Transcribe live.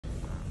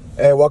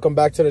Hey, welcome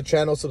back to the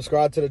channel.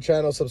 Subscribe to the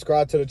channel.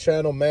 Subscribe to the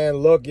channel, man.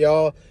 Look,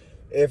 y'all,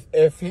 if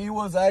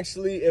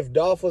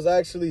Dolph was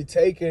actually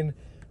taken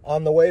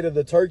on the way to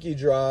the turkey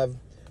drive,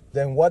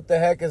 then what the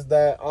heck is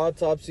that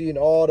autopsy and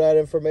all that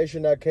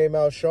information that came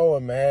out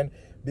showing, man?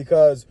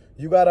 Because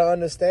you got to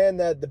understand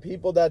that the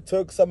people that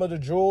took some of the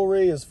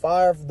jewelry is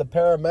fire, the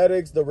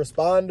paramedics, the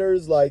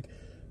responders. Like,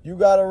 you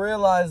got to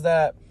realize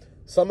that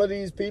some of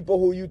these people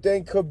who you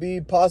think could be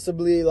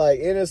possibly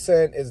like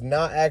innocent is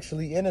not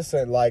actually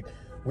innocent. Like,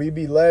 we're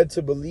being led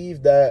to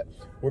believe that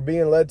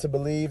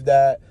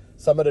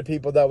some of the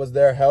people that was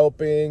there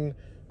helping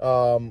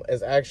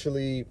is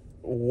actually,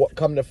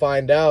 come to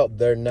find out,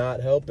 they're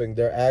not helping.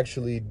 They're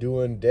actually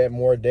doing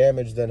more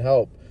damage than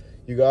help.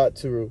 You got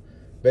to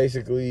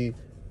basically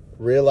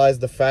realize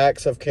the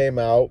facts have came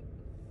out.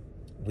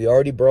 We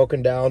already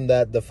broken down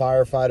that the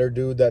firefighter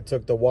dude that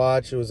took the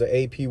watch, it was an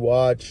AP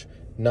watch,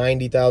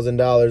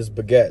 $90,000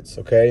 baguettes,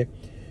 okay?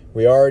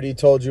 We already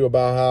told you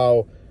about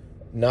how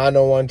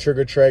 901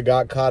 Trigger Trey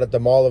got caught at the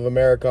Mall of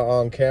America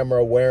on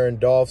camera wearing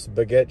Dolph's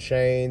baguette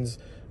chains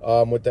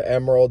with the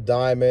emerald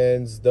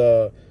diamonds,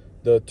 the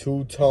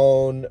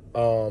two-tone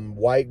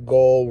white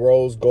gold,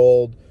 rose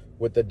gold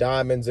with the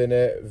diamonds in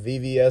it,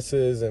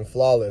 VVS's and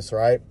flawless,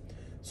 right?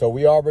 So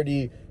we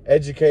already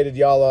educated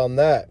y'all on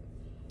that.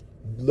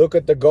 Look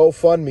at the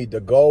GoFundMe. The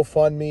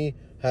GoFundMe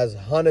has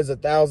hundreds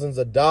of thousands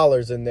of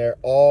dollars in there,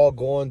 all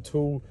going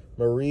to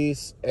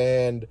Maurice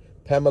and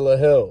Pamela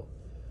Hill.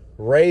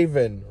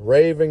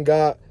 Raven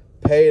got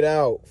paid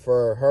out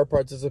for her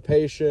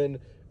participation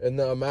in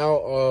the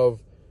amount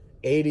of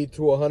 $80,000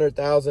 to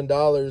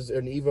 $100,000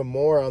 and even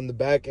more on the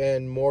back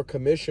end, more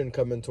commission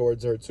coming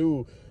towards her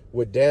too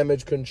with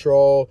damage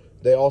control.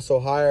 They also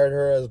hired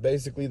her as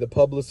basically the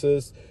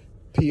publicist,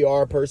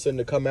 PR person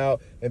to come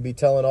out and be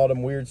telling all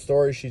them weird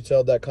stories she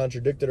told that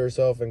contradicted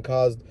herself and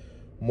caused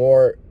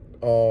more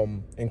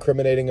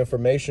incriminating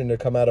information to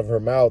come out of her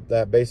mouth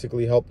that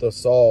basically helped us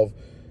solve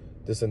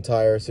this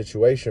entire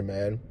situation,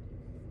 man.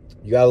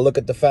 You got to look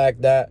at the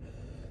fact that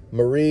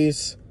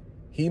Maurice,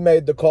 he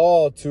made the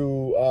call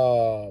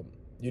to,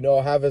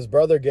 have his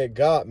brother get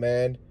got,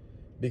 man,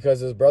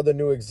 because his brother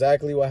knew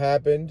exactly what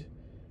happened.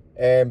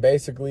 And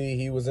basically,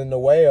 he was in the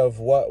way of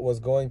what was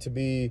going to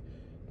be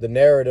the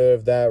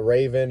narrative that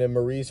Raven and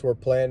Maurice were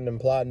planning and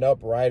plotting up,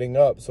 writing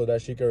up, so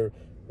that she could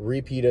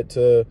repeat it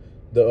to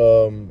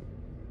the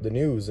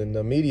news and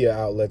the media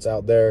outlets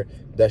out there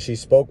that she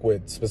spoke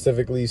with,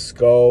 specifically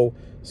SCO,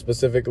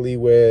 specifically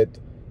with,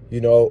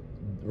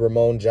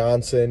 Ramon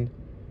Johnson.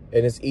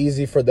 And it's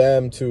easy for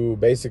them to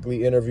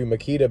basically interview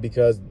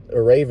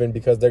Raven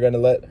because they're going to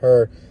let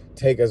her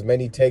take as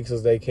many takes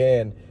as they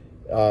can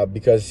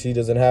because she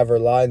doesn't have her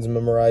lines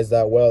memorized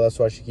that well. That's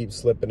why she keeps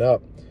slipping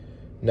up.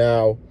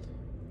 Now,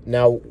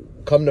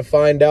 come to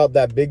find out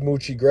that Big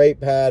Moochie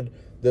Grape had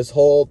this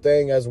whole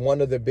thing as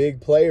one of the big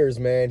players,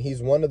 man.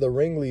 He's one of the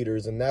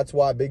ringleaders, and that's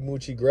why Big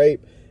Moochie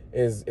Grape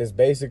is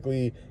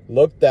basically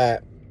looked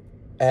at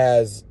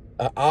as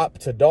an op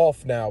to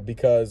Dolph now,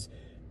 because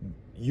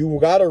you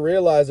got to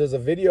realize there's a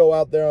video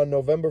out there on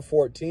November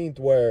 14th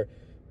where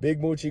Big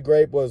Moochie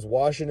Grape was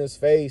washing his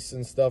face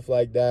and stuff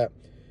like that,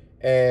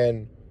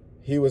 and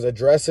he was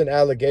addressing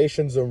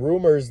allegations and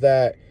rumors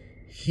that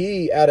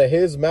he, out of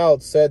his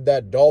mouth, said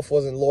that Dolph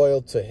wasn't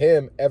loyal to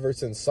him ever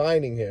since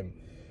signing him.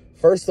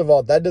 First of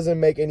all, that doesn't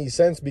make any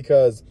sense,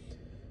 because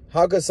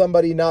how could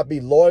somebody not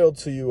be loyal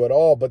to you at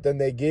all, but then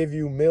they give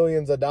you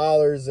millions of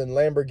dollars and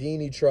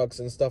Lamborghini trucks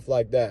and stuff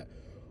like that?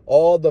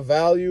 All the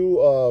value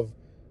of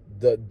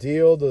the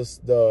deal,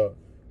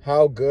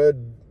 how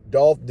good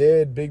Dolph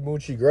did Big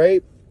Moochie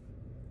Grape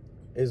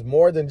is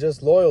more than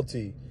just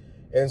loyalty.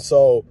 And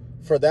so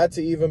for that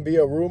to even be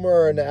a rumor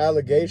or an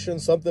allegation,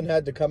 something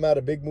had to come out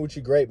of Big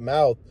Moochie Grape's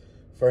mouth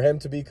for him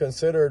to be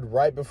considered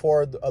right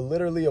before,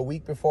 literally a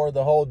week before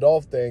the whole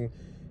Dolph thing,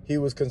 he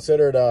was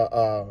considered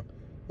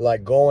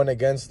like going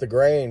against the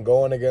grain,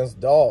 going against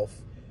Dolph.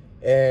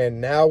 And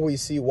now we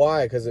see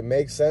why, because it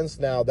makes sense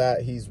now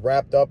that he's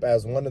wrapped up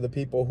as one of the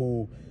people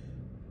who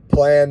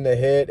planned the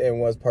hit and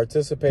was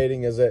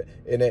participating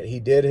in it. He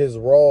did his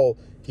role.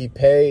 He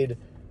paid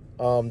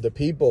the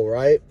people,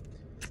 right?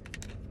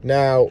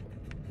 Now,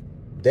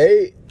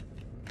 they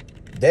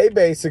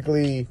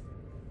basically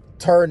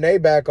turn their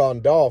back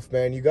on Dolph,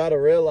 man. You got to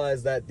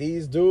realize that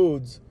these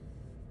dudes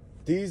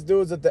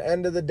at the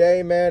end of the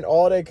day, man,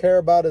 all they care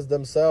about is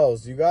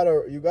themselves. You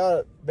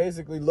gotta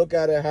basically look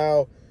at it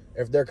how,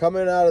 if they're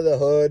coming out of the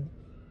hood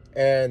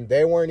and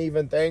they weren't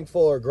even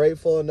thankful or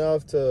grateful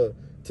enough to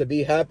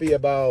be happy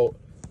about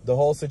the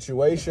whole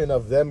situation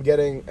of them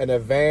getting an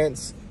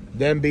advance,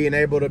 them being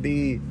able to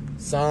be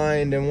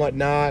signed and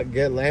whatnot,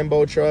 get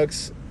Lambo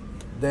trucks,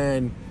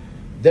 then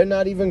they're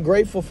not even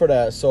grateful for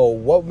that. So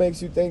what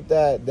makes you think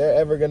that they're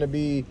ever going to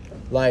be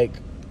like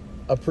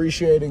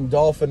appreciating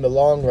Dolph in the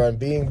long run,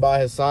 being by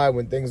his side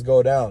when things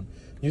go down?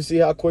 You see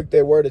how quick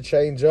they were to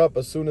change up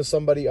as soon as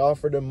somebody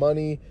offered them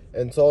money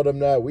and told them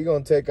that we're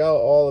going to take out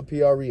all the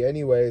PRE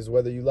anyways,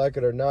 whether you like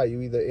it or not.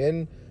 You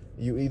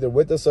either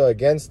with us or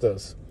against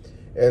us.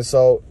 And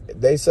so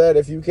they said,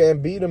 if you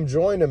can't beat him,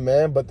 join him,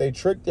 man. But they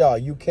tricked y'all.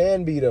 You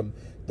can beat him.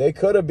 They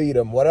could have beat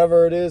him.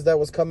 Whatever it is that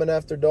was coming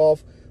after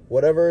Dolph,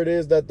 whatever it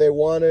is that they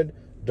wanted,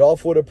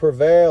 Dolph would have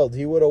prevailed.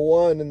 He would have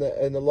won in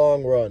the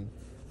long run.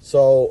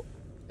 So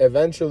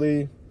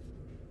eventually,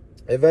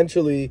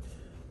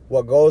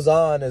 what goes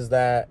on is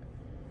that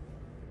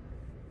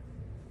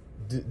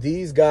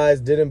these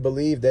guys didn't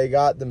believe. They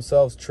got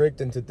themselves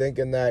tricked into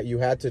thinking that you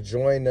had to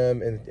join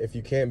them and if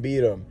you can't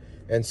beat them.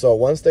 And so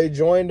once they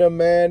joined them,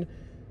 man,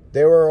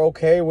 they were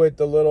okay with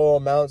the little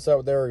amounts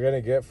that they were going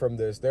to get from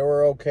this. They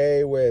were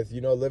okay with,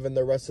 living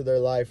the rest of their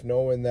life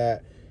knowing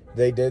that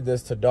they did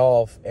this to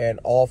Dolph and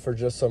all for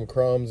just some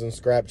crumbs and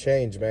scrap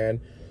change,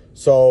 man.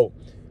 So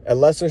a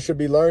lesson should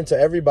be learned to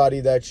everybody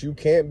that you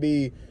can't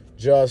be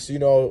just,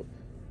 you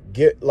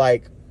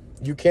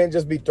can't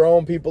just be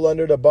throwing people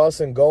under the bus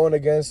and going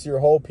against your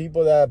whole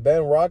people that have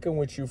been rocking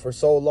with you for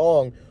so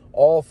long,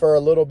 all for a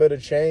little bit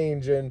of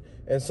change and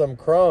some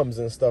crumbs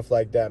and stuff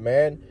like that,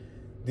 man.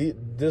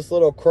 This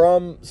little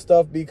crumb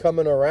stuff be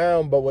coming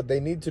around, but what they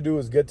need to do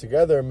is get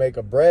together and make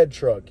a bread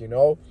truck,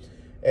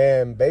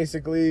 And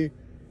basically,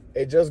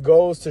 it just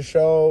goes to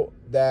show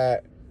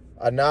that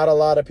not a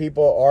lot of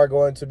people are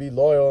going to be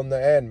loyal in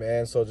the end,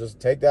 man. So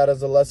just take that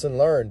as a lesson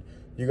learned.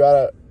 You got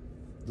to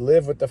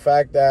live with the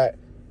fact that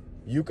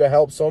you can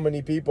help so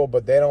many people,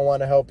 but they don't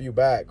want to help you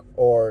back,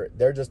 or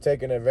they're just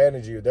taking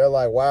advantage of you. They're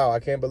like, wow,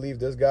 I can't believe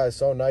this guy is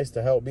so nice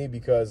to help me,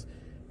 because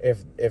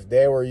if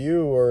they were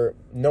you or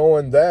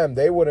knowing them,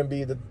 they wouldn't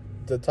be the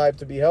type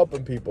to be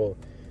helping people.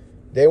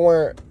 They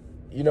weren't,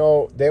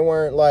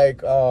 like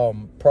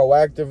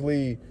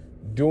proactively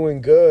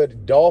doing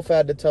good. Dolph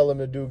had to tell them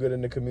to do good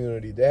in the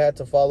community. They had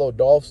to follow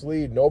Dolph's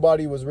lead.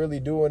 Nobody was really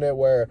doing it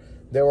where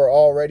they were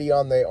already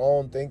on their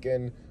own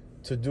thinking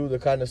to do the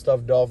kind of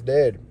stuff Dolph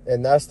did.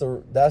 And that's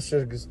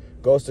just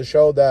goes to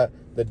show that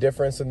the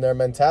difference in their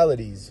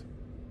mentalities.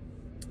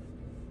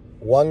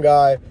 One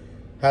guy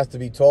has to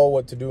be told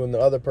what to do, and the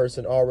other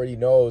person already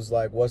knows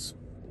like what's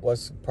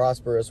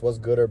prosperous, what's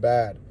good or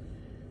bad.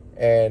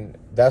 And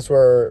that's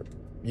where,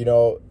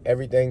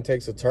 everything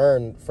takes a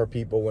turn for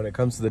people when it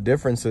comes to the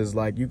differences.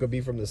 Like, you could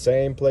be from the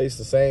same place,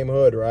 the same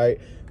hood, right?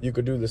 You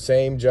could do the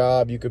same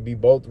job. You could be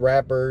both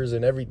rappers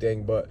and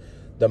everything, but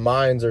the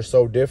minds are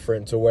so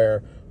different to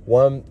where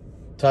one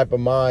type of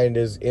mind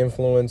is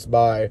influenced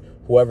by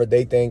whoever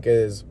they think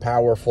is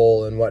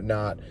powerful and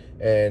whatnot,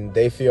 and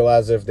they feel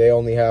as if they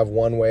only have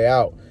one way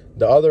out.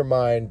 The other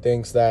mind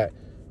thinks that,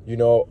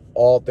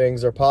 all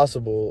things are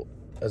possible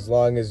as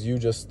long as you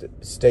just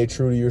stay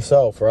true to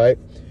yourself, right?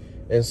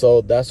 And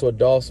so that's what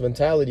Dolph's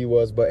mentality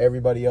was, but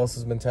everybody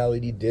else's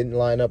mentality didn't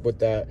line up with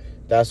that.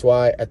 That's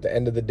why at the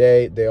end of the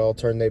day, they all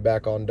turned their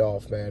back on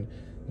Dolph, man.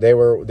 They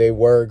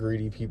were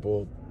greedy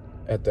people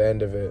at the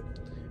end of it.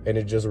 And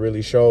it just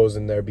really shows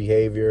in their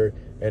behavior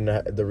and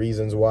the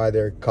reasons why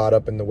they're caught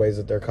up in the ways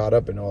that they're caught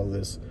up in all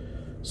this.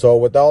 So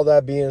with all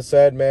that being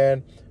said,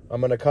 man, I'm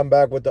going to come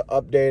back with the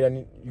update,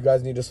 and you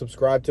guys need to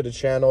subscribe to the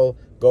channel.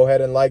 Go ahead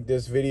and like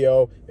this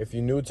video. If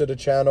you're new to the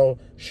channel,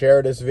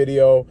 share this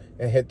video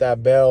and hit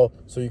that bell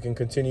so you can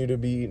continue to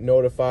be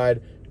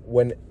notified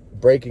when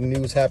breaking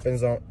news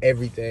happens on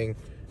everything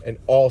and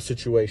all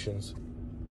situations.